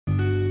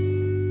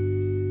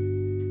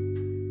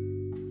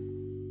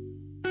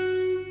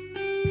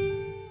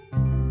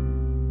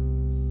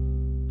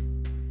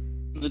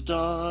the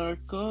dark,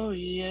 oh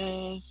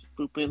yes.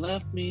 Poopy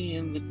left me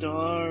in the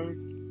dark.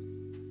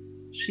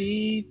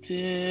 She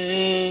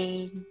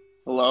did.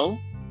 Hello?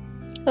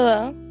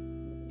 Hello.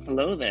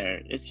 Hello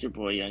there. It's your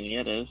boy, Young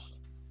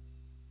Yetis.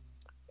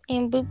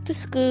 And boop the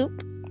scoop.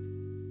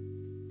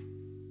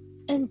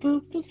 And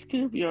boop the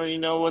scoop. You already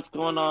know what's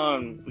going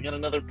on. We got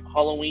another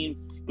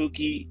Halloween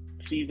spooky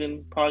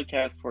season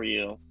podcast for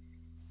you.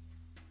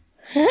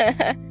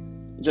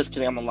 Just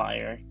kidding, I'm a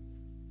liar.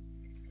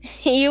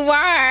 You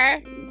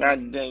are.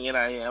 God dang it,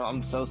 I am.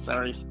 I'm so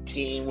sorry,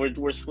 team.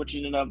 We're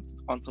switching it up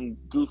on some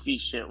goofy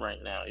shit right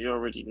now. You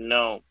already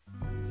know.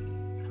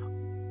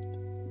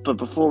 But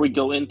before we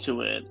go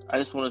into it, I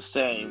just want to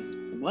say,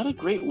 what a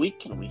great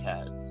weekend we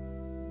had.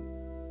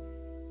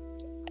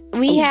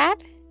 We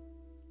had?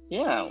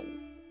 Yeah.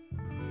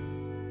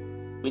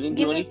 We didn't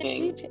do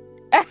anything.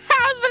 I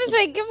was about to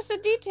say, give us the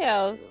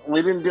details.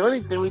 We didn't do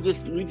anything. We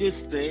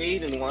just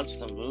stayed and watched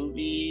some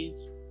movies.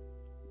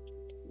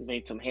 We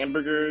made some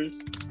hamburgers.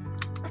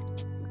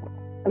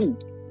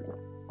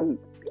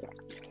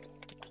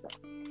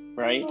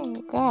 Right? Oh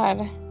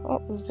God,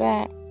 what was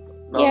that?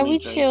 No, yeah, we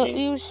chilled.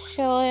 We was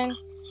chilling.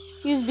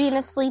 You was being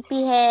a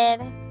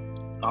sleepyhead.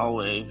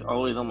 Always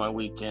on my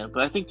weekend.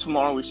 But I think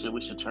tomorrow we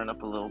should turn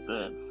up a little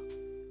bit.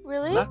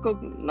 Really? I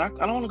don't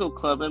want to go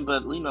clubbing,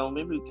 but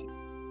maybe we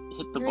could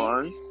hit the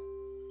bars.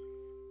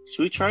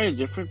 Should we try a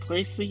different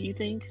place? You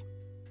think?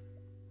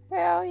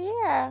 Hell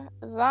yeah!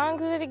 As long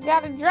as it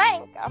got a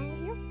drink,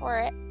 I'm here for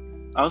it.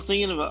 I was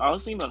thinking about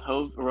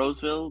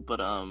Roseville, but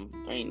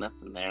there ain't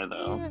nothing there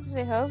though. You just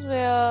say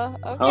Roseville.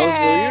 Okay.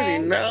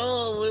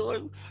 Roseville, you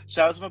already know.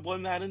 Shout out to my boy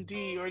Matt and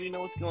D. You already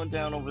know what's going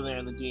down over there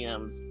in the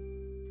DMs.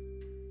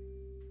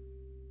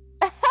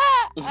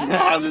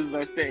 I'm just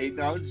about to say,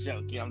 no, I'm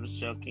just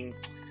joking.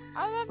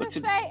 I was about to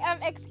say,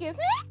 excuse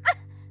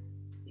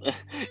me?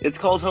 It's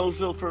called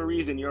Roseville for a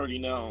reason, you already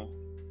know.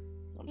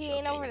 He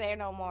ain't over there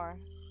no more.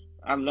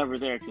 I'm never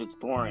there because it's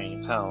boring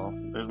as hell.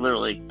 There's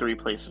literally 3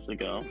 places to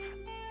go.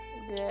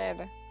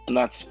 Good. And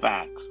that's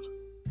facts.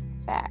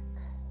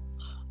 Facts.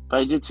 But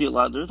I did see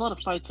there's a lot of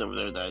fights over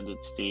there that I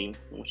did see,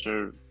 which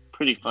are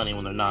pretty funny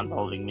when they're not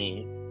involving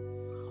me.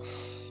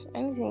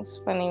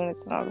 Anything's funny when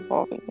it's not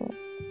involving me.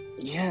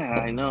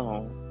 Yeah, I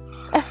know.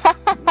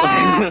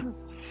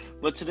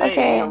 But today,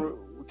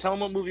 tell them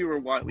what movie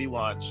we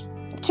watched.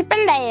 Chip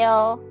and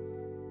Dale.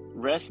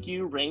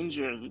 Rescue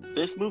Rangers.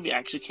 This movie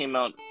actually came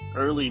out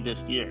early this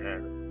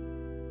year,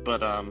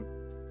 but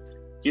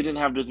you didn't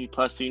have Disney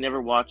Plus, so you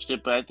never watched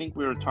it. But I think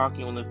we were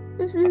talking at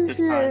this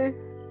time.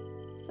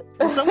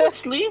 Someone's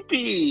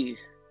sleepy.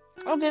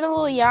 I did a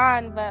little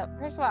yawn, but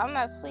first of all, I'm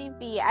not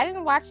sleepy. I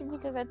didn't watch it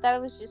because I thought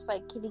it was just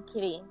like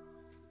kitty.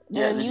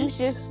 Yeah, and you was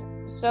just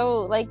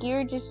so like you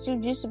were just too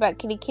juiced about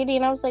kitty,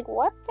 and I was like,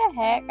 what the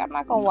heck? I'm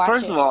not gonna watch it.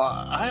 First of all,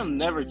 I am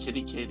never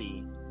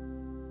kitty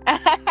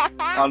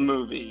on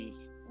movies.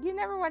 You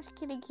never watch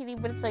kitty,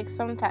 but it's like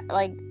sometimes,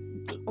 like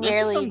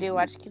rarely you do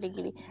watch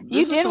kitty.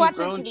 You did watch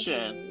a kitty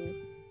movie.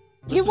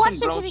 You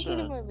watched a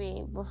kitty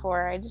movie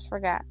before. I just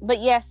forgot. But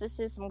yes, this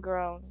is some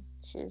grown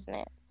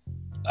shiznits.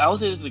 I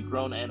would say this is a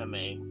grown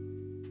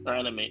anime or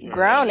anime.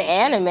 Grown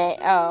anime. Oh,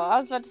 I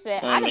was about to say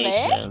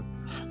anime.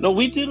 No,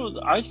 we did.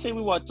 I say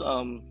we watched.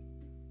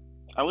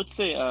 I would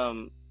say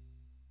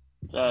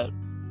that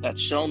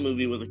Shell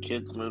movie was a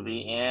kids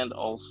movie, and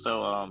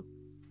also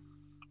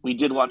we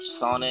did watch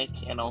Sonic,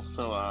 and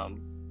also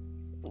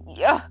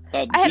yeah,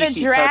 I had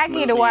to drag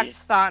you to watch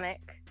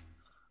Sonic.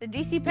 The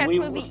DC Pets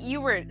movie,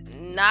 you were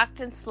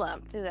knocked and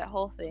slumped through that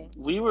whole thing.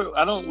 We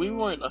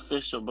weren't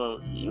official,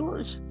 but you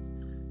were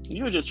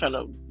just trying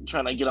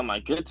to get on my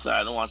good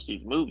side and watch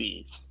these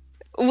movies.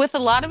 With a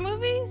lot of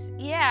movies?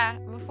 Yeah.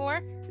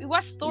 Before we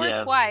watched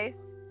Thor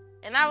twice,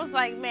 and I was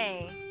like,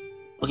 man.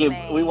 Okay,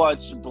 man. We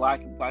watched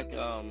Black.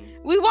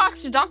 We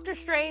watched Doctor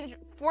Strange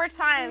 4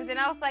 times, and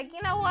I was like,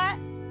 you know what?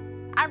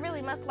 I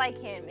really must like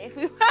him. If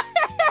we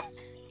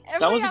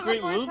that was a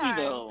great movie,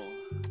 though.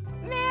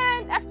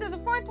 Man, after the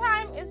 4th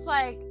time, it's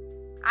like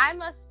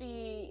I'm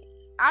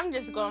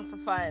just going for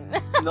fun.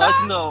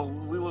 No,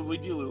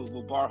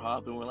 we'll bar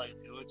hop, and we're like,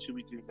 what should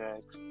we do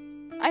next?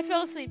 I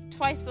fell asleep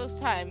twice those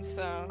times,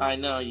 so. I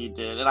know you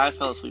did, and I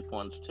fell asleep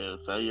once too.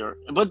 So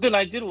but then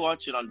I did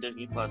watch it on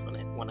Disney Plus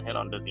when I hit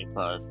on Disney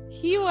Plus.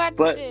 He watched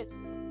it.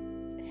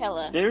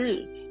 Hella.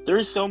 There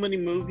is so many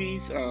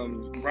movies.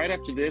 Right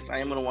after this, I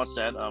am gonna watch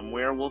that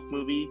werewolf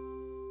movie.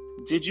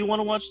 Did you want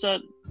to watch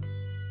that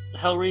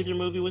Hellraiser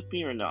movie with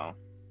me or no?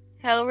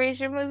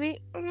 Hellraiser movie?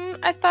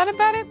 I thought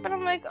about it, but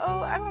I'm like,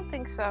 I don't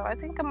think so. I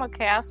think I'm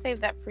okay. I'll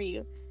save that for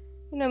you.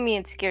 You know me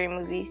and scary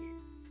movies.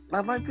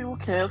 That might be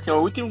okay.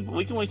 Or we can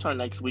wait till our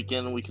next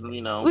weekend. We can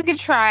we could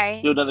try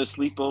do another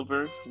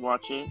sleepover.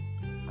 Watch it.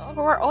 Oh,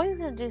 we're always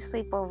gonna do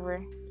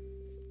sleepover.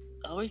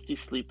 I always do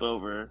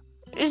sleepover.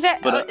 Is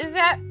that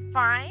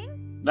fine?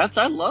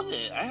 I love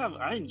it.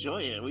 I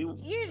enjoy it. You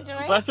enjoy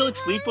it? But I feel like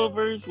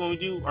sleepovers, when we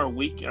do our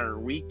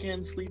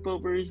weekend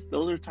sleepovers,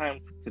 those are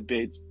times to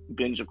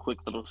binge a quick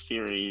little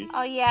series.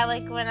 Oh yeah,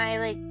 like when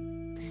I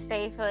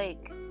stay for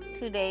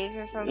 2 days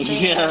or something.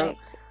 Yeah.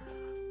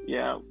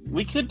 Yeah,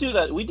 we could do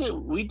that. We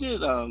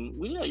did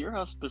at your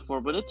house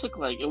before, but it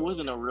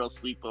wasn't a real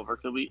sleepover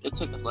because it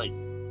took us like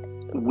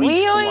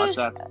weeks to watch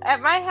that.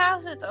 At my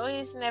house, it's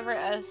always never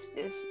us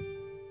just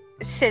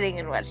sitting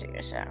and watching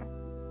a show.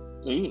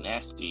 You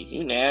nasty.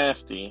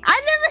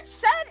 I didn't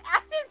say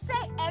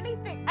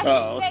anything. I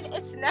just said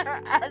it's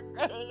never us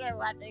sitting and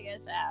watching a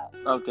show.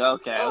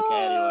 Okay.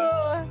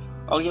 Anyway.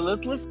 Okay,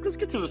 let's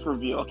get to this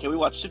review. Okay, we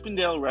watched Chip 'n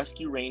Dale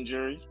Rescue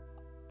Rangers,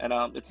 and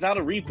it's not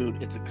a reboot;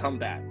 it's a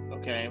comeback.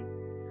 Okay,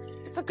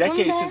 it's a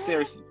decades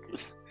comeback?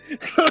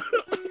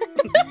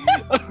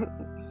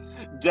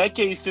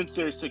 Decades since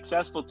their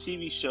successful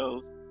TV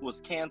show was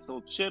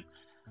canceled, Chip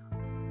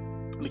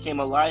became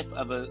a life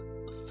of a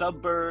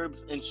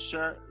suburbs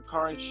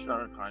car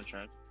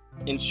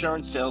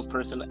insurance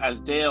salesperson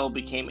as Dale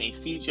became a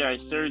CGI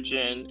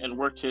surgeon and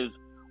worked his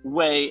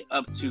way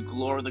up to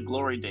the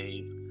glory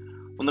days.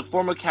 When the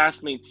former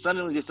castmate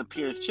suddenly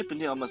disappears, Chip and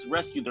Dale must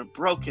rescue their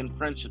broken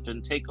friendship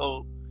and take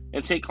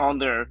on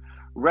their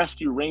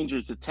Rescue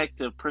Rangers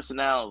detective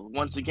personnel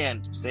once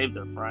again to save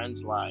their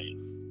friend's life.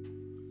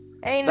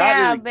 Hey,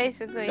 now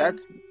basically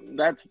that's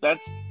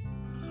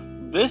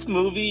this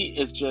movie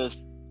is just,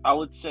 I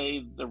would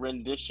say, the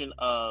rendition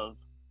of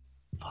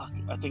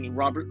I think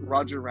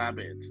Roger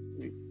Rabbit.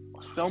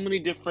 So many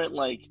different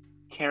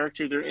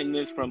characters are in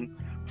this.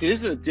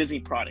 This is a Disney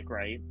product,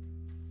 right?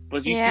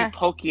 But you see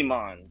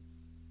Pokemon.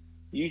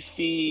 You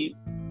see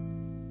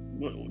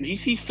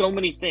so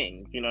many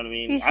things. You know what I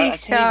mean? You see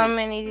so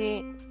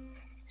many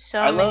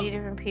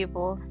different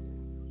people.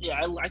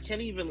 Yeah, I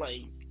can't even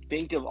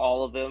think of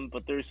all of them,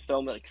 but there's so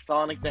many.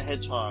 Sonic the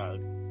Hedgehog.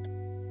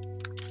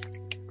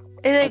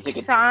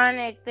 There's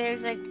Sonic.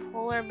 There's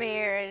Polar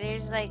Bear.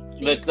 There's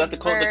the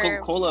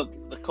Coca-Cola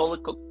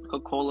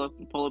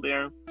Polar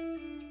Bear.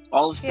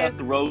 All of Seth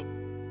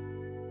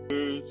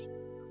Rogen.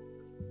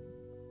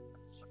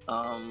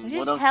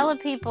 Just hella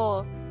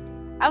people.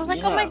 I was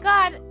like, oh my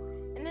god.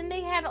 And then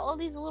they had all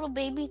these little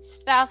baby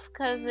stuff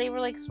because they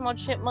were small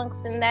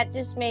chipmunks, and that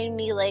just made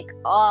me love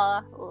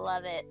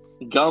it.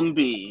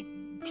 Gumby,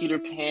 Peter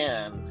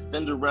Pan,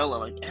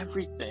 Cinderella,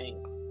 everything.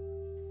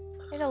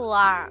 It's a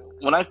lot.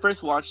 When I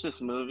first watched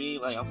this movie,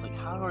 I was like,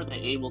 how are they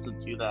able to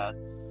do that?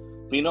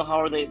 But you know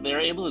how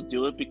they're able to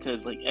do it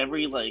because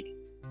every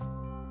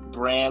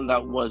brand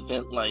that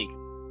wasn't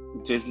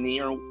Disney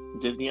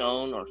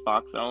owned or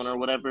Fox owned or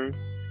whatever,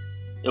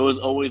 it was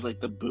always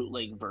the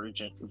bootleg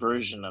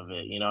version of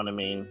it. You know what I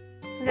mean?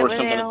 Or something.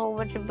 They had a whole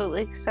bunch of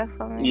bootleg stuff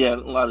on it. Yeah, a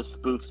lot of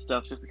spoof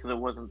stuff just because it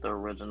wasn't the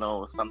original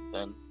or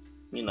something.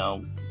 You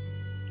know,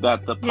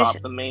 that the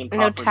main property.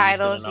 No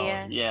titles,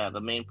 yeah,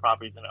 the main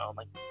properties in it.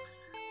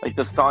 Like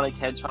the Sonic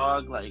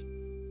Hedgehog,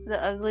 the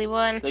ugly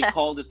one. They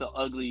called it the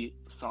ugly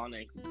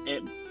Sonic,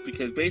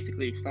 because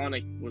basically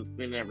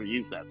they never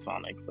used that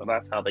Sonic, so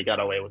that's how they got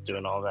away with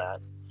doing all that.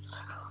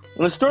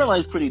 And the storyline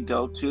is pretty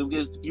dope too,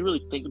 because if you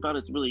really think about it,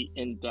 it's really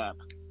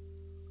in-depth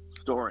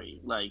story.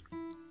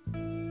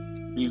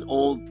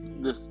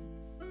 This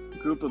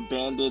group of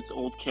bandits,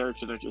 old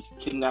characters, are just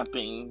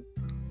kidnapping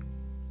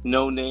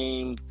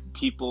no-name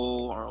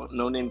people or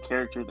no-name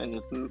characters and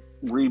just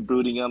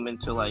rebooting them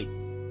into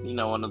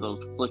one of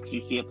those flicks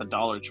you see at the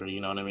Dollar Tree. You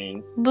know what I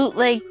mean?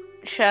 Bootleg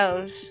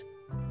shows.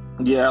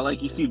 Yeah,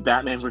 you see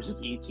Batman versus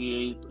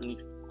E.T. and you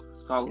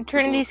saw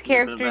turning these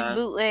characters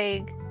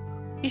bootleg.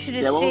 You should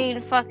have seen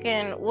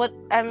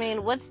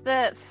what's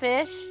the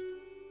fish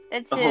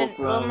that's in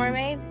Little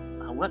Mermaid?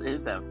 What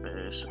is that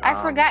fish? I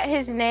forgot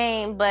his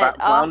name, but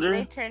Flounder?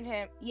 they turned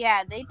him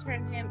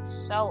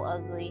so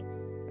ugly.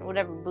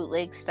 Whatever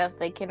bootleg stuff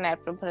they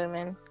kidnapped and put him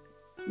in.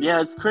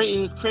 Yeah, it's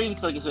crazy. It's crazy.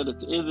 Like I said,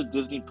 it is a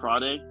Disney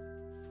product,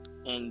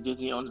 and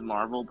Disney owns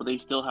Marvel, but they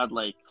still had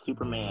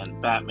Superman,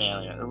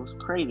 Batman. It was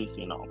crazy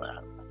seeing all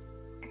that.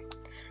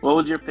 What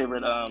was your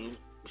favorite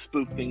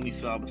spoof thing you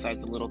saw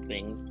besides the little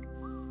things?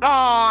 Oh,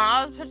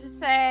 I was about to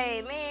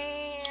say,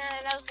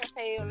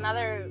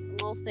 another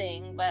little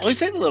thing, but... Well,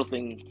 say the little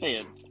thing. Say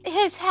it.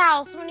 His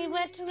house. When he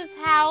went to his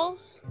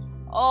house,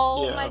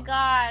 my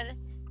god.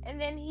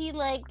 And then he,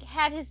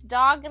 had his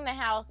dog in the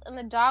house, and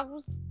the dog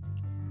was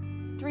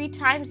 3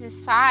 times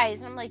his size.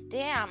 And I'm like,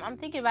 damn. I'm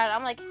thinking about it.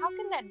 I'm like, how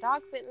can that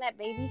dog fit in that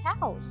baby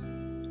house?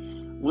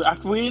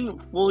 We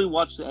didn't fully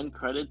watch the end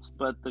credits,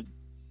 but the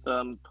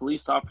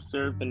police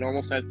officer, the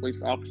normal-sized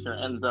police officer,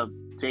 ends up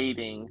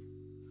dating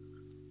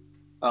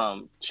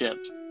Chip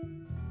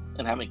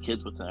and having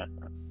kids with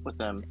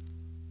them.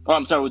 Oh,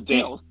 I'm sorry, with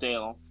Dale.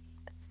 Dale.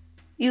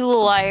 You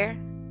little liar.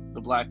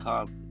 The black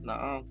cop.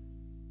 No.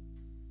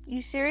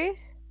 You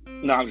serious?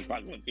 No, I'm just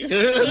fucking with you.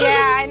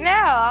 Yeah, I know.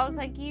 I was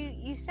like,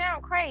 you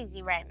sound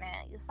crazy right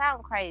now. You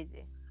sound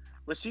crazy.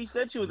 But she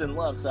said she was in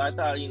love, so I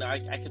thought,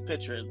 I could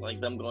picture it,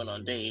 them going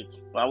on dates.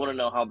 But I want to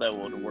know how that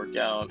would work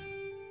out.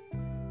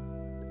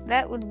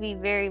 That would be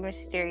very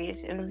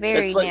mysterious and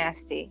very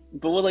nasty.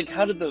 But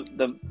how did the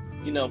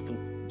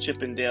from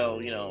Chip and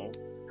Dale,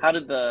 how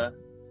did the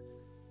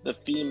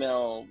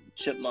female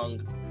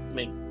chipmunk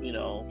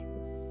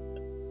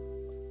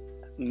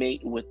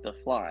mate with the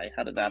fly?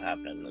 How did that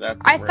happen?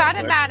 I thought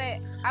about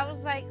it. I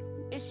was like,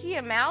 Is she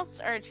a mouse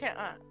or a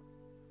chipmunk?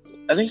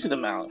 I think she's a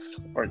mouse.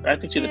 Or I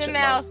think she's a chipmunk.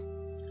 Mouse.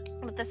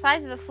 With the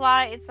size of the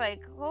fly, it's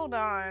like, hold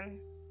on.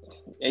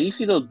 Yeah, you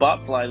see those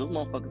bot flies, those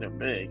motherfuckers are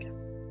big.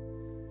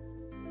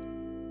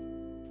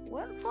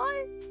 What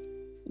flies?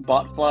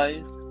 Bot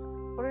flies.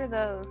 What are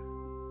those?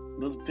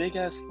 Those big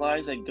ass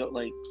flies that go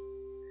like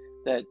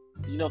that.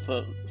 You know,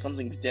 if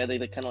something's dead, they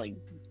kind of like,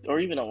 or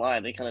even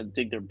alive, they kind of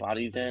dig their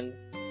bodies in.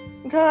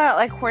 You talking about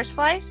like horse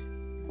flies?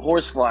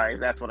 Horse flies.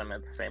 That's what I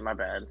meant to say. My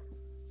bad.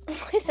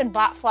 I said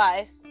bot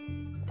flies.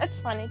 That's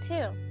funny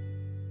too.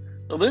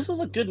 Well, this was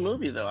a good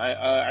movie, though.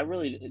 I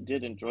really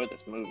did enjoy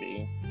this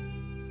movie.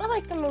 I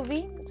like the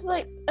movie. It's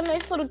like a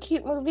nice little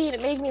cute movie, and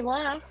it made me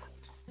laugh.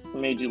 It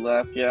made you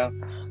laugh, yeah.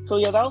 So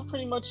yeah, that was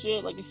pretty much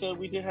it. Like I said,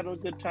 we did have a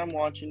good time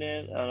watching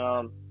it.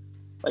 And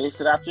like I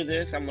said, after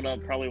this, I'm gonna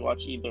probably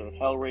watch either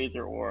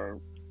Hellraiser or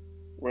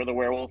Where the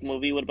Werewolf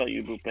movie. What about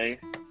you, Bupe?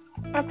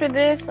 After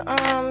this,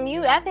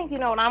 I think you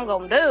know what I'm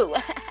gonna do.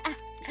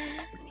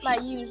 My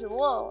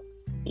usual.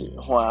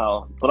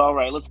 Wow. But all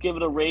right, let's give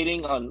it a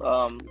rating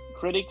on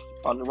critics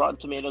on Rotten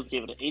Tomatoes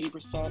gave it an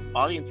 80%.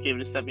 Audience gave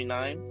it a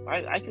 79%.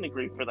 I can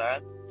agree for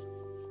that.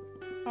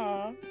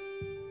 Oh.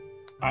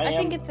 I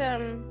think it's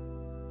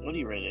What do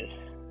you rate it?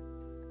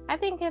 I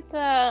think it's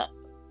I've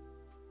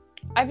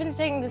been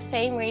saying the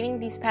same rating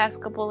these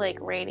past couple like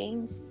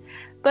ratings,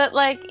 but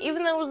like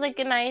even though it was like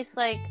a nice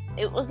like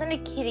it wasn't a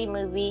kiddie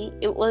movie,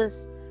 it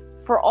was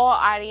for all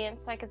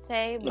audience I could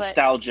say. But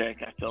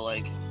nostalgic, I feel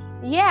like.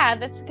 Yeah,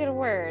 that's a good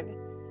word.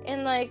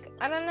 And like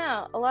I don't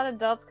know, a lot of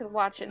adults could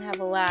watch it and have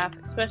a laugh,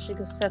 especially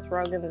because Seth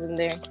Rogen's in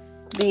there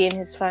being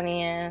his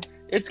funny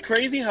ass. It's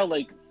crazy how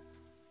like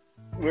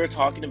we were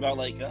talking about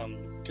like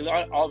because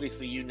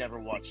obviously you never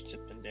watched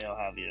Chip and Dale,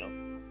 have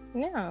you?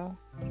 No.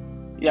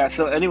 Yeah,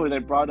 so anyway, they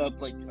brought up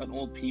like an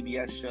old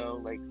PBS show,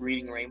 like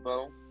Reading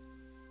Rainbow,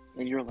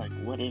 and you're like,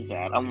 "What is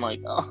that?" I'm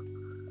like, "Oh."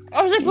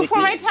 I was like,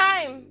 before my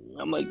time.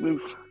 I'm like, me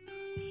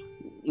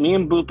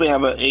and Boopy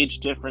have an age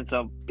difference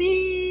of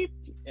beep,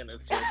 and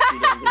it's just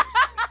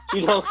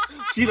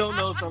she don't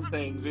know some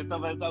things. It's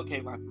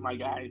okay, my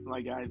guys,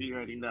 you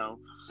already know.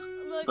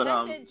 Look, but,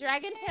 I said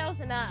Dragon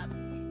Tales and Up.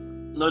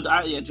 No,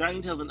 yeah,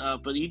 Dragon Tales and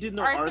Up, but you didn't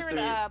know Arthur and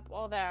Up,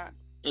 all that.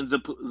 And the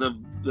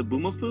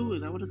Boomafoo,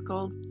 is that what it's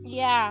called?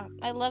 Yeah,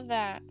 I love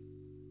that.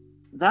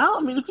 That, I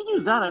mean, if you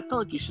knew that, I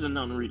felt like you should have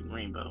known Reading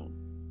Rainbow.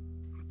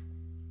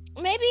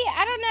 Maybe,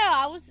 I don't know.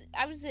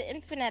 I was an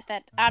infant at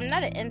that. I'm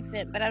not an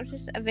infant, but I was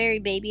just a very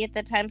baby at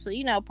that time, so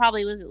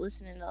probably wasn't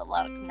listening to a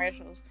lot of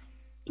commercials.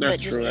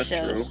 That's true. That's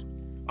true.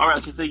 All right,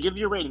 okay, so give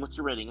your rating. What's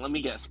your rating? Let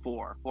me guess.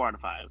 4 out of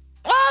 5.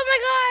 Oh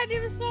my God,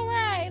 you were so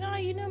right. Oh,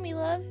 you know me,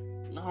 love.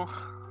 No.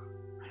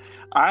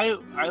 I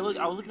was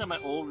looking at my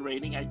old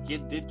rating. I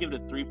did give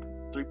it a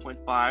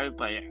 3.5,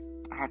 but I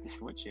had to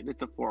switch it.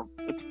 It's a 4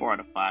 out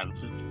of 5.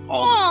 It's just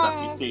all the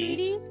stuff you see.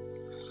 Sweetie.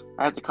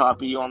 I had to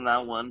copy you on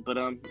that one, but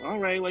all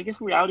right. Well, I guess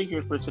we're out of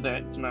here for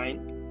tonight.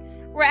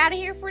 We're out of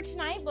here for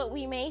tonight, but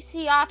we may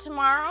see y'all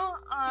tomorrow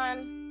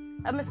on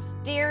a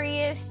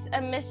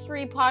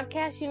mystery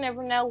podcast. You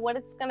never know what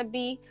it's gonna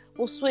be.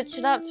 We'll switch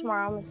it up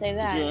tomorrow. I'm gonna say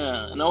that.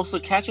 Yeah, and also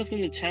catch us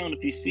in the town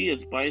if you see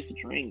us. Buy us a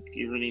drink.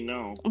 You already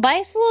know. Buy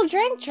us a little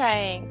drink.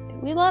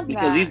 We love that.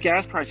 Because these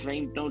gas prices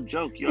ain't no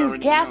joke. These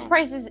gas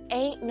prices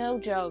ain't no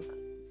joke.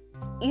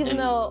 Even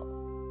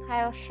though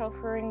Kyle's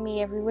chauffeuring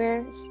me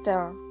everywhere,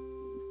 still.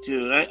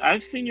 Dude,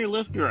 I've seen your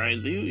Lyft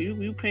rides.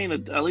 You paying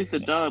at least a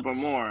dub or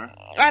more.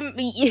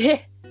 Yeah.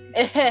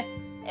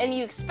 And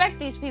you expect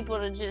these people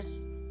to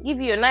just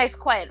give you a nice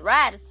quiet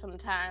ride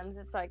sometimes.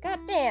 It's like, God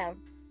damn.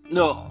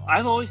 No,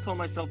 I've always told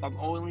myself I'm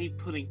only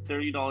putting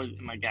 $30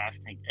 in my gas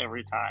tank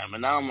every time.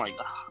 And now I'm like,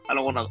 I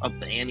don't want to up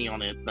the ante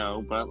on it,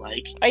 though. But,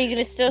 like... Are you going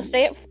to still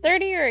stay at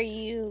 30 or are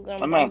you going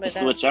to... I might have to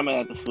switch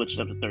it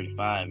up to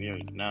 35. You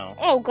already know.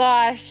 Oh,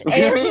 gosh.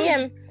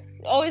 AMPM.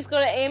 Always go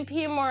to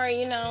AMPM or,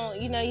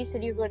 you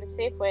said you were going to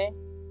Safeway.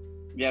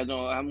 Yeah,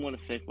 no, I'm going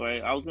to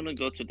Safeway. I was going to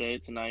go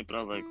tonight, but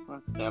I was like,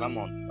 fuck that. I'm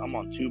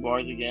on 2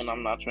 bars again.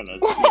 I'm not trying to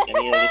make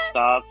any other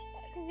stops.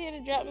 Because you had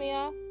to drop me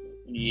off?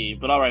 Yeah,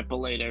 but all right, but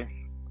later.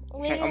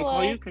 Later, Can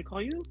I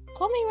call you?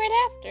 Call me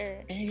right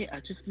after. Hey,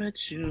 I just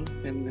met you,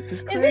 and this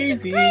is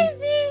crazy. But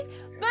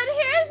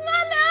here's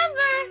my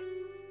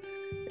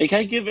number. Hey, can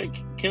I give it?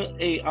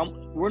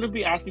 We're gonna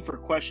be asking for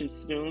questions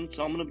soon,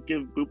 so I'm gonna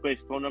give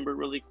Bupe's phone number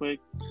really quick.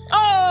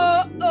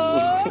 No,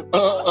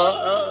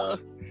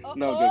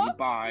 baby,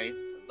 bye.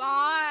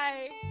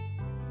 Bye.